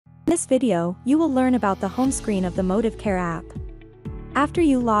In this video, you will learn about the home screen of the Modivcare app. After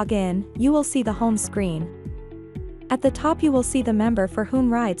you log in, you will see the home screen. At the top you will see the member for whom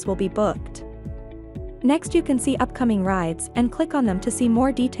rides will be booked. Next you can see upcoming rides and click on them to see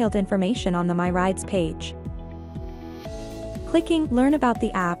more detailed information on the My Rides page. Clicking Learn about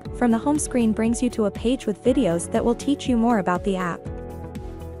the app from the home screen brings you to a page with videos that will teach you more about the app.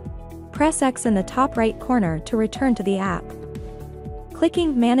 Press X in the top right corner to return to the app.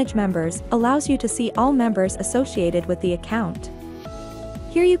 Clicking Manage Members allows you to see all members associated with the account.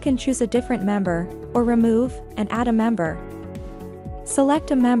 Here you can choose a different member, or remove and add a member.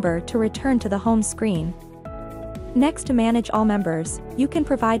 Select a member to return to the home screen. Next, to manage all members, you can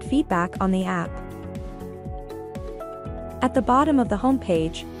provide feedback on the app. At the bottom of the home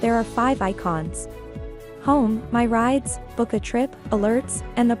page, there are 5 icons: Home, My Rides, Book a Trip, Alerts,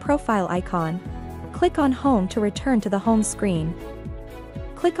 and the profile icon. Click on Home to return to the home screen.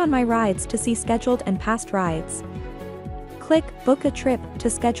 Click on My Rides to see scheduled and past rides. Click Book a Trip to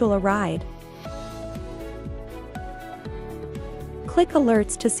schedule a ride. Click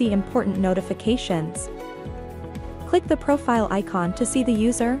Alerts to see important notifications. Click the profile icon to see the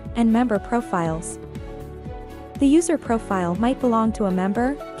user and member profiles. The user profile might belong to a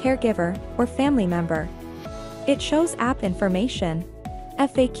member, caregiver, or family member. It shows app information,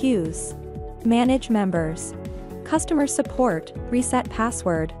 FAQs, manage members, customer support, reset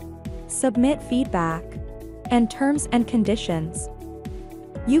password, submit feedback, and terms and conditions.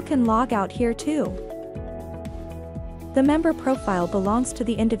 You can log out here too. The member profile belongs to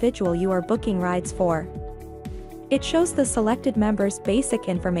the individual you are booking rides for. It shows the selected member's basic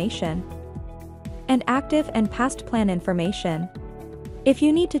information and active and past plan information. If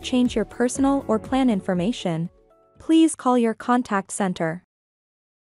you need to change your personal or plan information, please call your contact center.